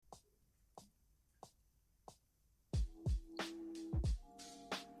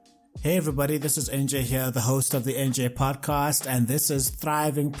Hey everybody, this is NJ here, the host of the NJ podcast, and this is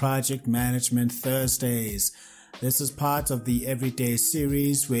Thriving Project Management Thursdays. This is part of the Everyday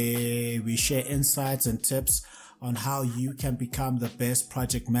series where we share insights and tips on how you can become the best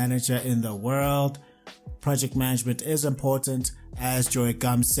project manager in the world. Project management is important, as Joy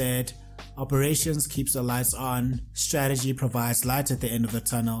Gum said. Operations keeps the lights on, strategy provides light at the end of the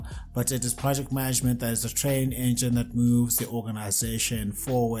tunnel, but it is project management that is the train engine that moves the organization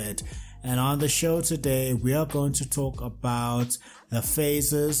forward. And on the show today, we are going to talk about the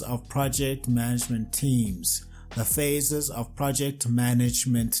phases of project management teams. The phases of project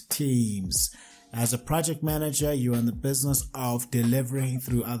management teams. As a project manager, you're in the business of delivering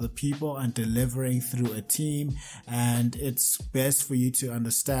through other people and delivering through a team. And it's best for you to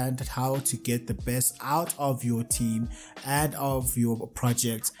understand how to get the best out of your team and of your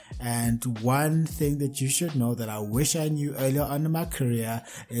project. And one thing that you should know that I wish I knew earlier on in my career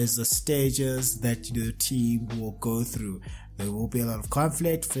is the stages that the team will go through. There will be a lot of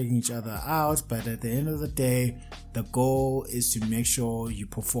conflict, figuring each other out, but at the end of the day, the goal is to make sure you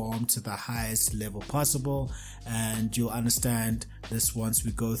perform to the highest level possible, and you'll understand this once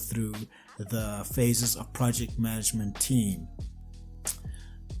we go through the phases of project management team.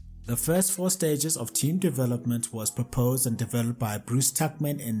 The first 4 stages of team development was proposed and developed by Bruce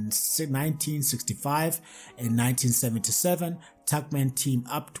Tuckman in 1965. In 1977, Tuckman teamed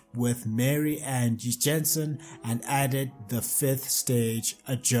up with Mary Ann Jensen and added the 5th stage,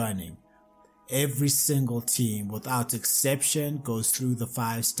 adjourning. Every single team, without exception, goes through the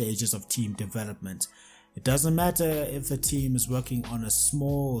 5 stages of team development. It doesn't matter if the team is working on a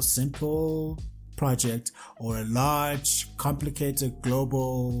small, simple project or a large, complicated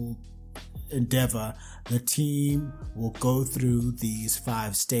global endeavor, the team will go through these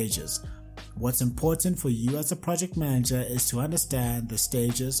 5 stages. What's important for you as a project manager is to understand the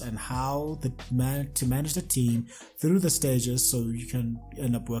stages and how to manage the team through the stages so you can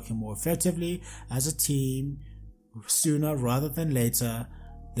end up working more effectively as a team sooner rather than later,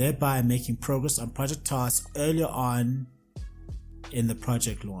 thereby making progress on project tasks earlier on in the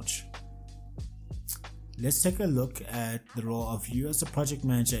project launch. Let's take a look at the role of you as a project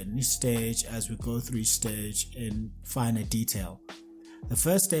manager in each stage as we go through each stage in finer detail. The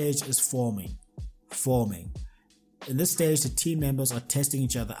first stage is forming. In this stage, the team members are testing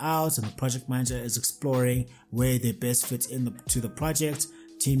each other out and the project manager is exploring where they best fit into the project.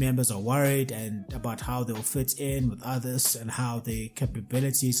 Team members are worried about how they will fit in with others and how their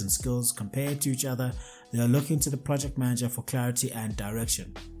capabilities and skills compare to each other. They are looking to the project manager for clarity and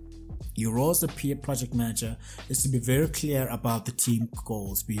direction. Your role as a peer project manager is to be very clear about the team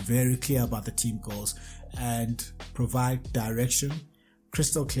goals. Be very clear about the team goals and provide direction,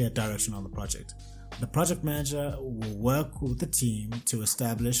 crystal clear direction on the project. The project manager will work with the team to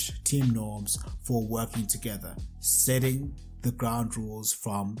establish team norms for working together, setting the ground rules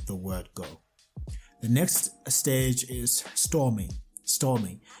from the word go. The next stage is storming.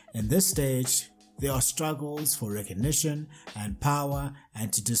 In this stage, there are struggles for recognition and power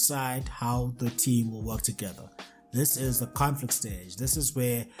and to decide how the team will work together. This is the conflict stage. This is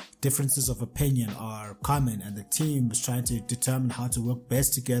where differences of opinion are common and the team is trying to determine how to work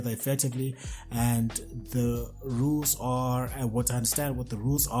best together effectively, and the rules are, and what to understand what the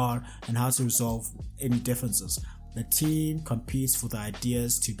rules are and how to resolve any differences. The team competes for the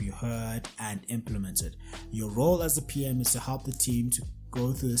ideas to be heard and implemented. Your role as a PM is to help the team to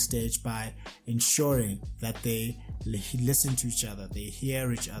go through the stage by ensuring that they listen to each other, they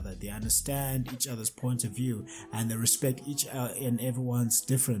hear each other, they understand each other's point of view, and they respect each and everyone's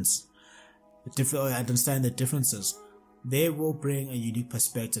difference. Understand their differences. They will bring a unique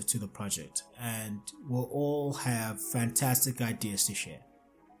perspective to the project and will all have fantastic ideas to share.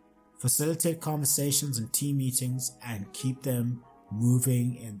 Facilitate conversations and team meetings and keep them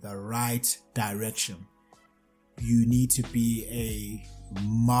moving in the right direction. You need to be a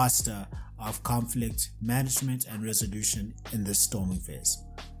master of conflict management and resolution in the storming phase.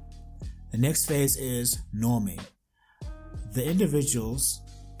 The next phase is norming. The individuals,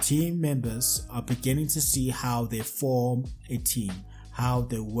 team members, are beginning to see how they form a team, how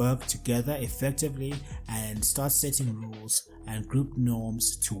they work together effectively, and start setting rules and group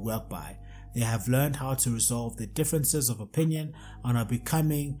norms to work by. They have learned how to resolve the differences of opinion and are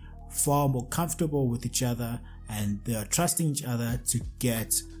becoming far more comfortable with each other, and they are trusting each other to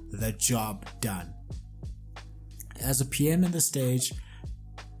get the job done. As a PM in the stage,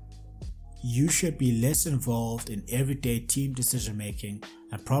 you should be less involved in everyday team decision making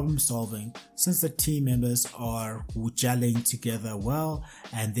and problem solving, since the team members are gelling together well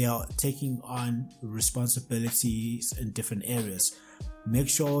and they are taking on responsibilities in different areas. Make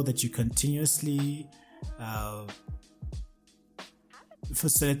sure that you continuously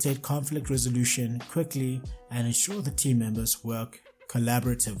facilitate conflict resolution quickly and ensure the team members work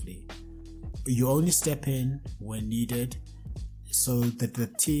collaboratively. You only step in when needed so that the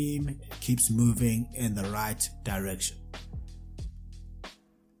team keeps moving in the right direction.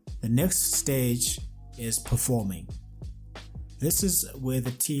 The next stage is performing. This is where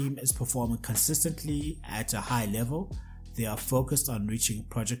the team is performing consistently at a high level. They are focused on reaching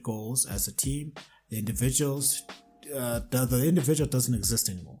project goals as a team. The individual doesn't exist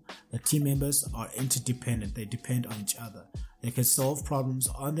anymore. The team members are interdependent. They depend on each other. They can solve problems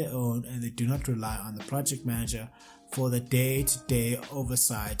on their own and they do not rely on the project manager for the day-to-day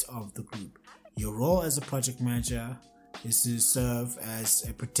oversight of the group. Your role as a project manager is to serve as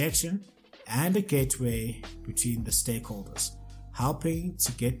a protection and a gateway between the stakeholders, helping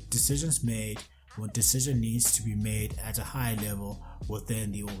to get decisions made when decision needs to be made at a high level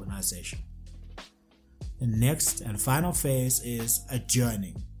within the organization. The next and final phase is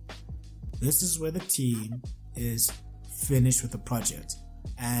adjourning. This is where the team is finished with the project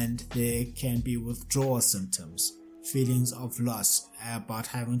and there can be withdrawal symptoms, feelings of loss about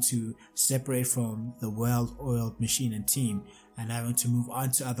having to separate from the well-oiled machine and team and having to move on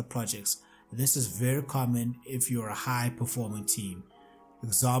to other projects. This is very common if you're a high-performing team.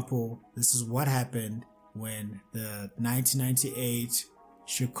 Example, this is what happened when the 1998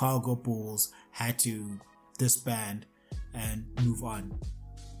 Chicago Bulls had to disband and move on.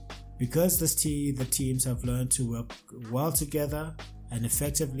 Because the teams have learned to work well together and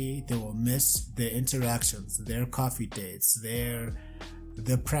effectively, they will miss their interactions, their coffee dates, their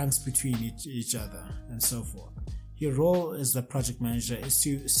pranks between each other, and so forth. Your role as the project manager is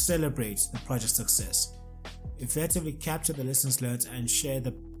to celebrate the project success, effectively capture the lessons learned, and share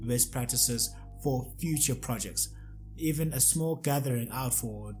the best practices for future projects. Even a small gathering out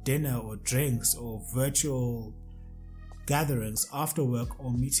for dinner or drinks or virtual gatherings after work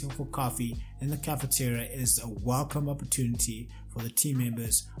or meeting for coffee in the cafeteria is a welcome opportunity for the team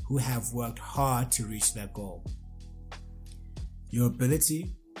members who have worked hard to reach their goal. Your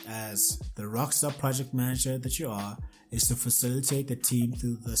ability as the rockstar project manager that you are is to facilitate the team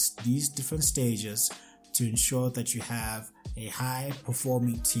through these different stages to ensure that you have a high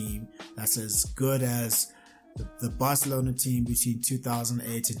performing team that's as good as the Barcelona team between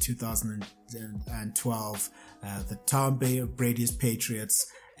 2008 and 2012, the Tom Brady's Patriots,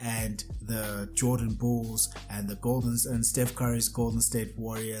 and the Jordan Bulls, and and Steph Curry's Golden State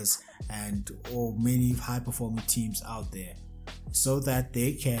Warriors, and many high-performing teams out there, so that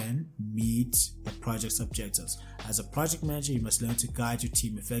they can meet the project's objectives. As a project manager, you must learn to guide your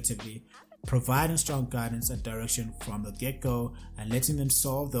team effectively, providing strong guidance and direction from the get-go and letting them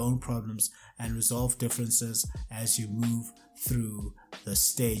solve their own problems and resolve differences as you move through the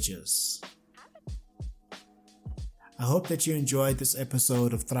stages. I hope that you enjoyed this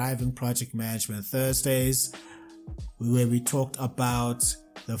episode of Thriving Project Management Thursdays, where we talked about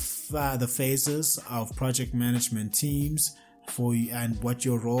the phases of project management teams for you and what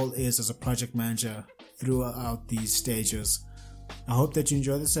your role is as a project manager throughout these stages. I hope that you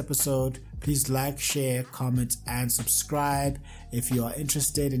enjoyed this episode. Please like, share, comment, and subscribe. If you are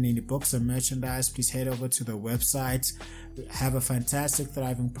interested in any books and merchandise, please head over to the website. Have a fantastic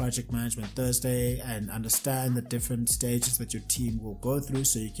Thriving Project Management Thursday and understand the different stages that your team will go through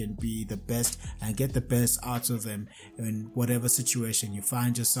so you can be the best and get the best out of them in whatever situation you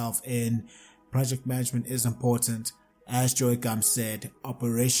find yourself in. Project management is important. As Joy Gum said,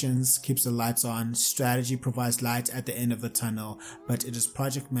 operations keeps the lights on, strategy provides light at the end of the tunnel, but it is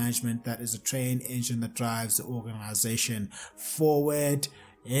project management that is a train engine that drives the organization forward.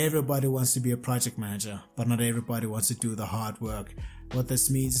 Everybody wants to be a project manager, but not everybody wants to do the hard work. What this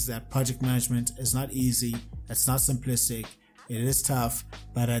means is that project management is not easy, it's not simplistic, it is tough,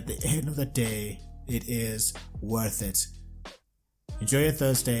 but at the end of the day, it is worth it. Enjoy your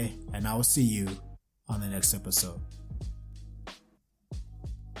Thursday, and I will see you on the next episode.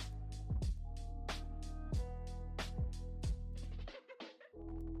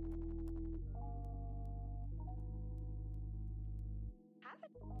 Have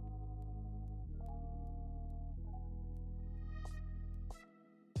it.